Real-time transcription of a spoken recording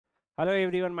Hello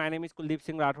everyone, my name is Kuldeep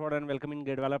Singh Rathod and welcome in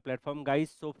Gadwala platform.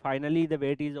 Guys, so finally the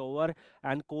wait is over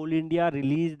and Coal India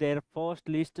released their first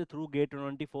list through Gate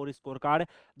 24 scorecard.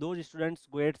 Those students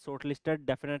get shortlisted,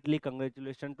 definitely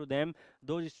congratulations to them.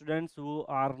 Those students who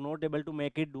are not able to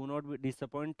make it, do not be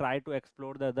disappointed, try to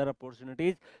explore the other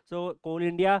opportunities. So Coal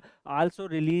India also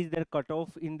released their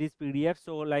cutoff in this PDF.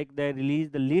 So like they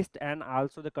released the list and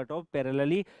also the cutoff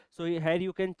parallelly. So here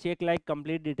you can check like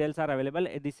complete details are available.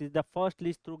 This is the first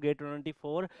list through Gate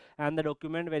 24 and the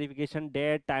document verification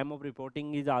date, time of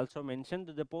reporting is also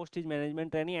mentioned. The post is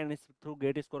management training and it's through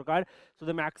Gate scorecard. So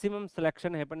the maximum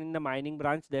selection happen in the mining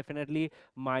branch. Definitely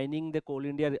mining, the Coal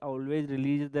India always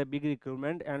releases the big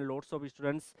recruitment and lots of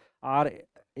students are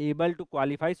able to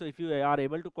qualify. So if you are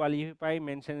able to qualify,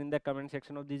 mention in the comment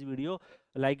section of this video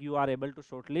like you are able to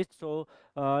shortlist. So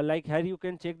like here you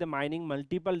can check the mining,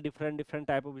 multiple different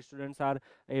type of students are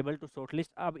able to shortlist.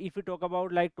 If you talk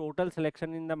about like total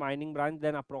selection in the mining branch,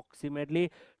 then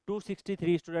approximately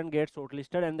 263 student get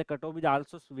shortlisted and the cutoff is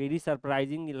also very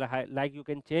surprising. Like you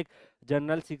can check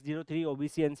general 603,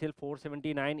 OBC NCL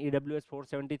 479, EWS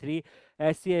 473,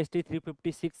 SC ST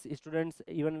 356 students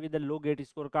even with the low gate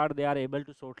scorecard they are able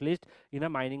to shortlist in a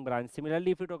mining branch.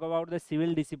 Similarly, if you talk about the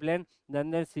civil discipline,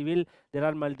 then the civil there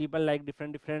are multiple like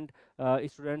different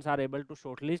students are able to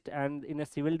shortlist, and in a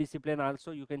civil discipline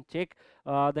also you can check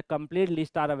the complete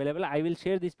list are available. I will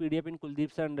share this PDF in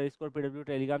 _PW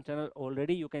Telegram channel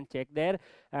already. You can check there.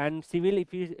 And civil,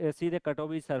 if you see the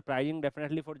cutoff is surprising.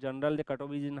 Definitely for general the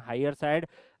cutoff is in higher side,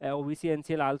 OBC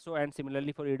NCL also, and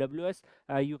similarly for EWS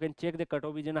you can check the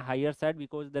cutoff is in a higher side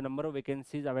because the number of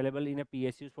vacancies available in a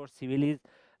PSUs for civil is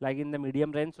like in the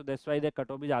medium range, so that's why the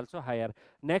cutoff is also higher.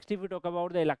 Next, if we talk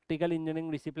about the electrical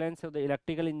engineering discipline, so the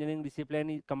electrical engineering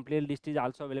discipline is complete list is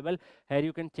also available. Here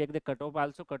you can check the cutoff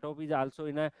also. Cutoff is also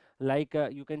in a like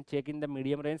you can check in the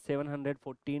medium range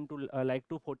 714 to like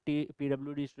 240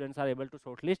 PWD students are able to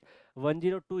shortlist.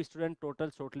 102 student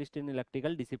total shortlist in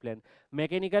electrical discipline.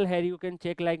 Mechanical, here you can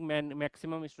check like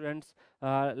maximum students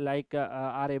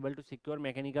are able to secure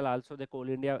mechanical also. The Coal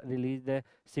India released the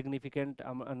significant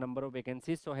number of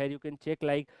vacancies. So here you can check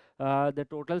like the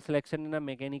total selection in a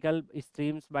mechanical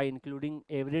streams by including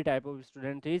every type of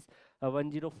student is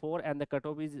 104, and the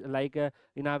cutoff is like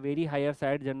in a very higher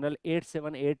side. General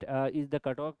 878 is the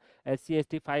cutoff, SC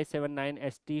ST 579,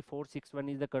 ST 461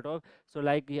 is the cutoff. So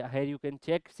like here you can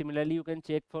check. Similarly you can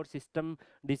check for system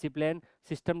discipline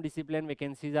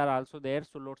vacancies are also there,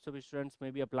 so lots of students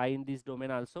maybe apply in this domain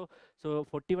also. So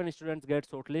 41 students get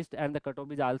shortlist and the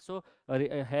cutoff is also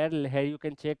here you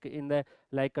can check in the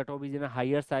like cutoff is in a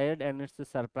higher side and it's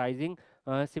surprising.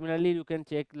 Similarly you can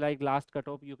check like last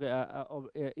cutoff you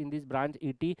in this branch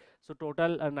ET. So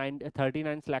total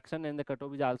 39 selection and the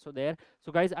cutoff is also there.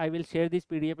 So guys, I will share this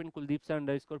PDF in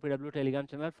 _PW Telegram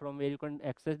channel from where you can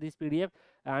access this PDF,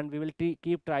 and we will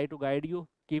keep try to guide you,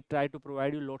 keep try to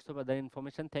provide you lots of other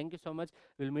information. Thank you so much.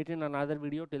 We'll meet in another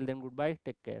video. Till then, goodbye,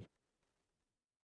 take care.